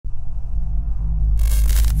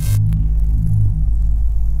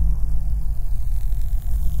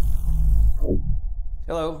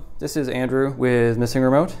Hello, this is Andrew with Missing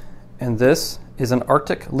Remote, and this is an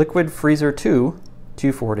Arctic Liquid Freezer 2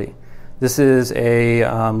 240. This is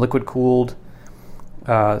a liquid-cooled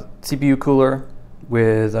CPU cooler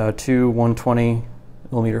with two 120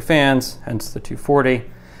 millimeter fans, hence the 240.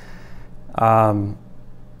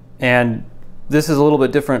 And this is a little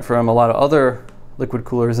bit different from a lot of other liquid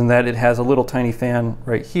coolers in that it has a little tiny fan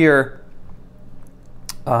right here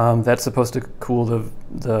that's supposed to cool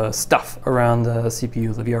the stuff around the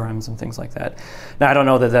CPU, the VRMs and things like that. Now, I don't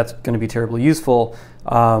know that that's going to be terribly useful,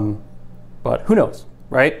 but who knows,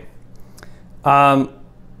 right?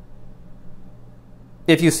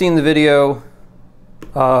 If you've seen the video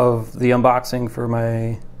of the unboxing for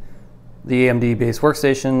the AMD based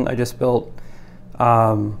workstation I just built,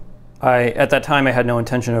 at that time I had no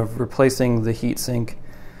intention of replacing the heatsink,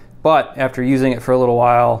 but after using it for a little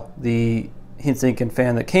while, the heatsink and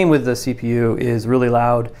fan that came with the CPU is really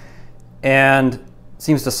loud and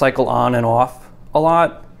seems to cycle on and off a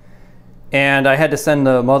lot. And I had to send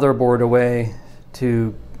the motherboard away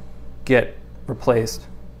to get replaced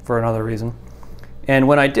for another reason. And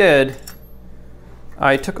when I did,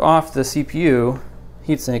 I took off the CPU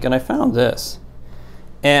heatsink and I found this.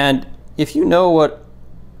 And if you know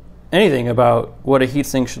anything about what a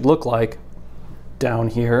heatsink should look like down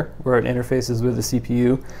here where it interfaces with the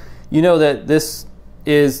CPU, you know that this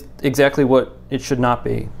is exactly what it should not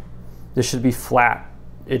be. This should be flat.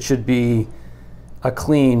 It should be a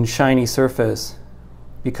clean, shiny surface,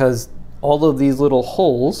 because all of these little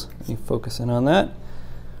holes, let me focus in on that,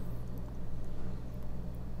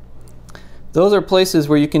 those are places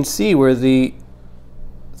where you can see where the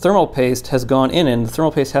thermal paste has gone in, and the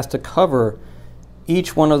thermal paste has to cover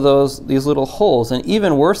each one of these little holes. And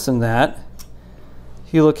even worse than that,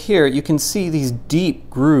 if you look here, you can see these deep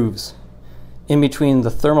grooves in between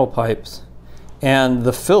the thermal pipes and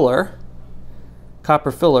the filler,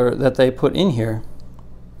 copper filler that they put in here.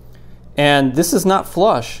 And this is not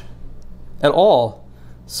flush at all.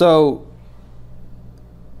 So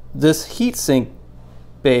this heatsink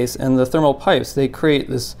base and the thermal pipes, they create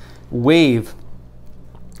this wave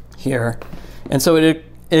here. And so it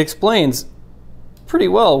explains pretty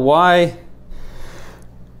well why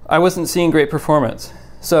I wasn't seeing great performance.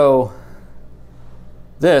 So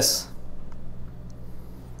this,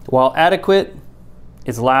 while adequate,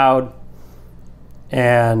 it's loud,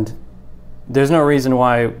 and there's no reason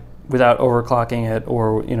why, without overclocking it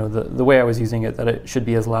or the way I was using it, that it should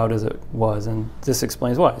be as loud as it was. And this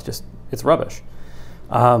explains why. It's rubbish.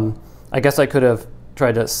 I guess I could have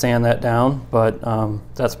tried to sand that down, but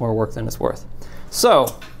that's more work than it's worth. So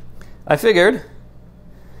I figured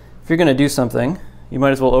if you're going to do something, you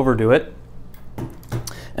might as well overdo it.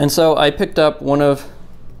 And so I picked up one of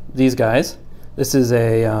these guys. This is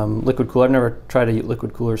a liquid cooler. I've never tried a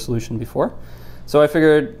liquid cooler solution before. So I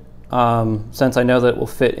figured, since I know that it will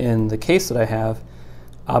fit in the case that I have,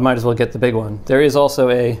 I might as well get the big one. There is also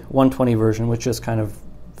a 120 version, which just kind of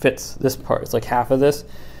fits this part. It's like half of this,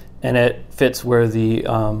 and it fits where the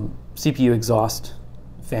CPU exhaust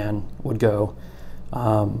fan would go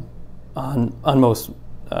on most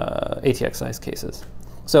ATX size cases.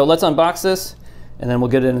 So let's unbox this, and then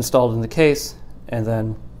we'll get it installed in the case and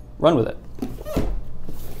then run with it.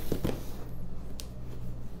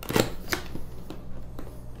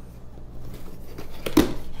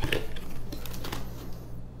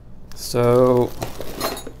 So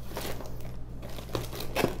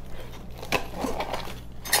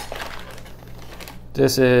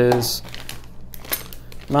this is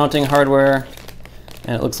mounting hardware,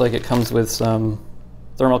 and it looks like it comes with some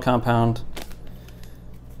thermal compound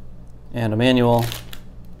and a manual,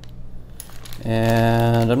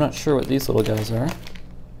 and I'm not sure what these little guys are. I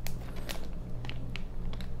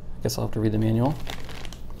guess I'll have to read the manual.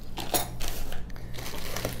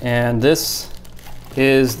 And this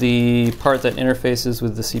is the part that interfaces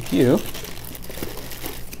with the CPU.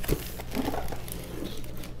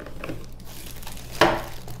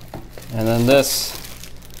 And then this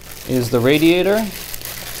is the radiator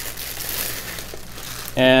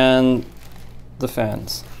and the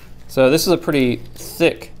fans. So this is a pretty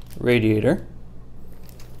thick radiator,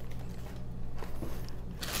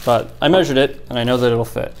 but I measured it and I know that it'll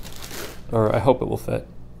fit, or I hope it will fit.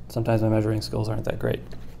 Sometimes my measuring skills aren't that great.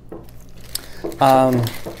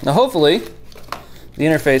 Now hopefully the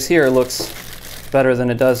interface here looks better than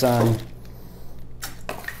it does on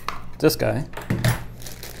this guy.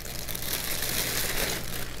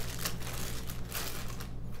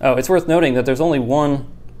 Oh, it's worth noting that there's only one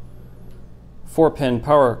 4-pin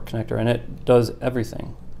power connector, and it does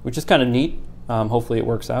everything, which is kind of neat. Hopefully it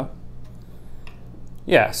works out.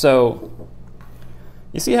 Yeah, so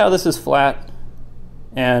you see how this is flat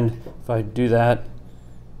And if I do that,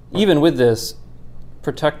 even with this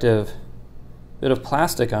protective bit of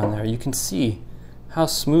plastic on there, you can see how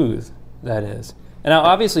smooth that is. And now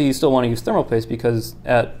obviously you still want to use thermal paste because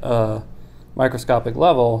at a microscopic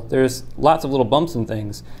level there's lots of little bumps and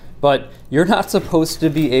things, but you're not supposed to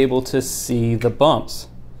be able to see the bumps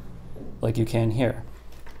like you can here.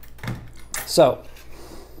 So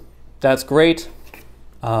that's great.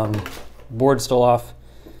 Board's still off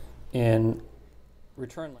in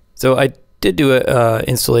return. So I did do a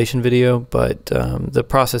installation video, but the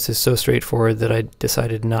process is so straightforward that I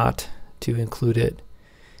decided not to include it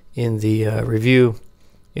in the review.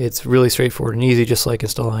 It's really straightforward and easy, just like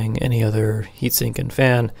installing any other heatsink and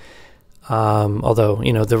fan. Although,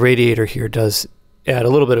 you know, the radiator here does add a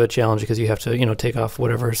little bit of a challenge because you have to, you know, take off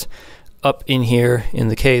whatever's up in here in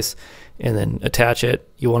the case and then attach it.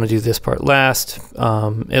 You want to do this part last,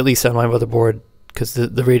 at least on my motherboard, because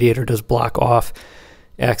the radiator does block off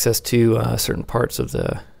access to certain parts of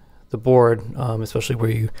the board, especially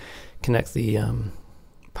where you connect the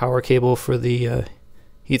power cable for the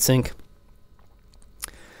heatsink.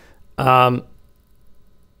 I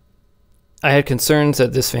had concerns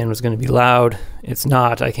that this fan was going to be loud. It's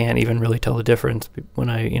not. I can't even really tell the difference when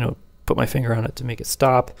I, you know, put my finger on it to make it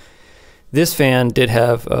stop. This fan did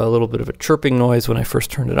have a little bit of a chirping noise when I first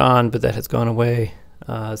turned it on, but that has gone away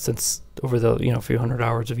since over the, you know, few hundred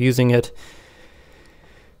hours of using it.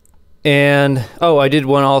 And oh, I did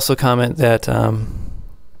want to also comment that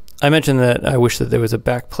I mentioned that I wish that there was a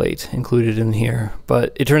backplate included in here,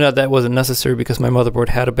 but it turned out that wasn't necessary because my motherboard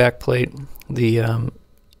had a backplate. The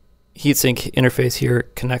heatsink interface here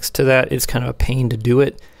connects to that. It's kind of a pain to do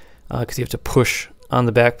it because you have to push on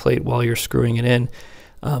the backplate while you're screwing it in.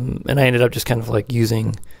 And I ended up just kind of like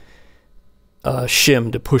using a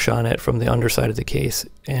shim to push on it from the underside of the case.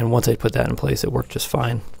 And once I put that in place, it worked just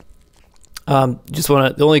fine.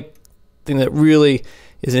 The only thing that really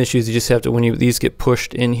is an issue is you just have to, when these get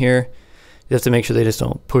pushed in here, you have to make sure they just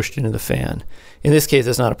don't push into the fan. In this case,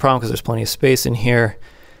 that's not a problem because there's plenty of space in here,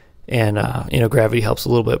 and you know, gravity helps a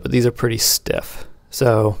little bit, but these are pretty stiff.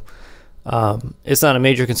 So it's not a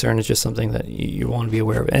major concern. It's just something that you want to be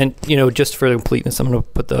aware of. And you know, just for completeness, I'm going to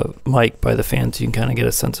put the mic by the fan so you can kind of get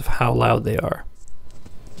a sense of how loud they are.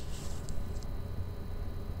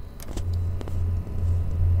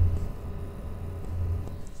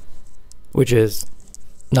 Which is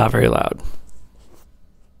not very loud.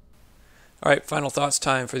 All right, final thoughts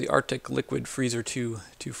time for the Arctic Liquid Freezer 2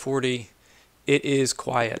 240. It is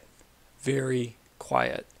quiet, very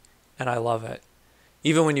quiet, and I love it.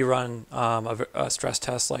 Even when you run a stress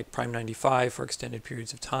test like Prime 95 for extended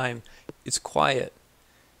periods of time, it's quiet.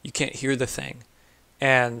 You can't hear the thing,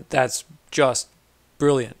 and that's just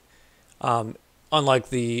brilliant. Unlike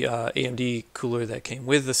the AMD cooler that came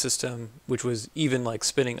with the system, which was even like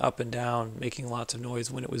spinning up and down, making lots of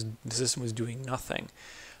noise when the system was doing nothing,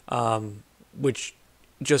 which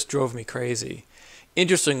just drove me crazy.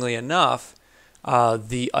 Interestingly enough,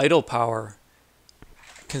 the idle power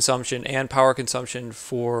consumption and power consumption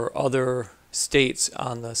for other states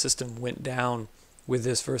on the system went down with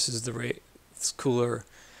this versus the Wrath cooler.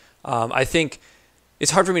 I think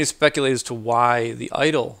it's hard for me to speculate as to why the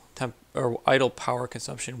idle power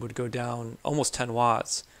consumption would go down almost 10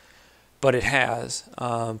 watts, but it has.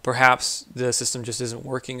 Perhaps the system just isn't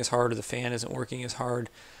working as hard, or the fan isn't working as hard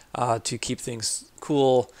to keep things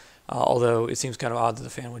cool, although it seems kind of odd that the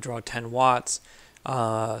fan would draw 10 watts.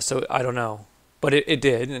 So I don't know, but it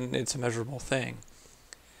did, and it's a measurable thing.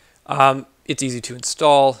 It's easy to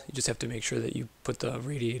install. You just have to make sure that you put the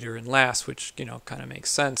radiator in last, which, you know, kind of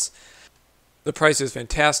makes sense. The price is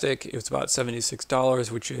fantastic. It was about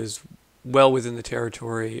 $76, which is well within the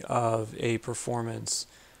territory of a performance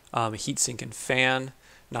heatsink and fan,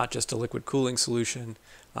 not just a liquid cooling solution.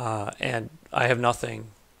 And I have nothing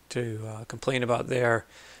to complain about there.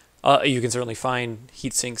 You can certainly find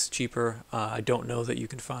heat sinks cheaper. I don't know that you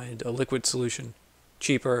can find a liquid solution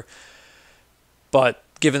cheaper, but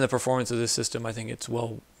given the performance of this system, I think it's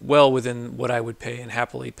well within what I would pay and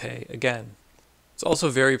happily pay again. It's also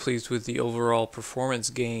very pleased with the overall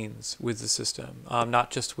performance gains with the system,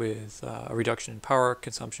 not just with a reduction in power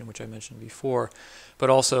consumption, which I mentioned before, but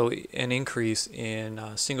also an increase in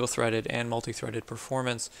single-threaded and multi-threaded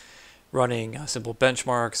performance, running simple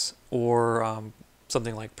benchmarks or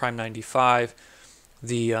something like Prime 95.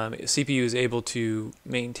 The CPU is able to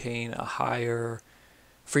maintain a higher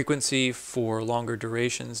frequency for longer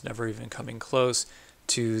durations, never even coming close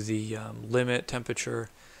to the limit temperature.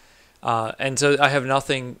 And so I have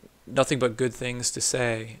nothing but good things to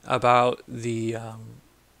say about the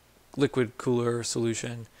liquid cooler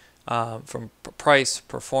solution. from price,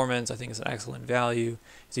 performance. I think it's an excellent value.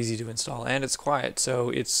 It's easy to install and it's quiet, so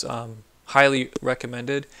it's highly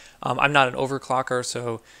recommended. I'm not an overclocker,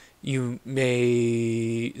 so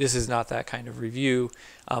this is not that kind of review.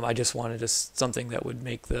 I just wanted something that would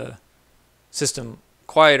make the system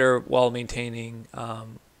quieter while maintaining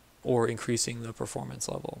or increasing the performance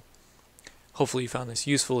level. Hopefully you found this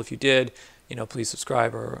useful. If you did, please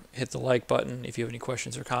subscribe or hit the like button. If you have any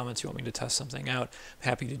questions or comments, you want me to test something out, I'm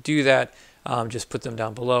happy to do that. Just put them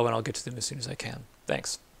down below and I'll get to them as soon as I can.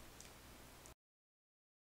 Thanks.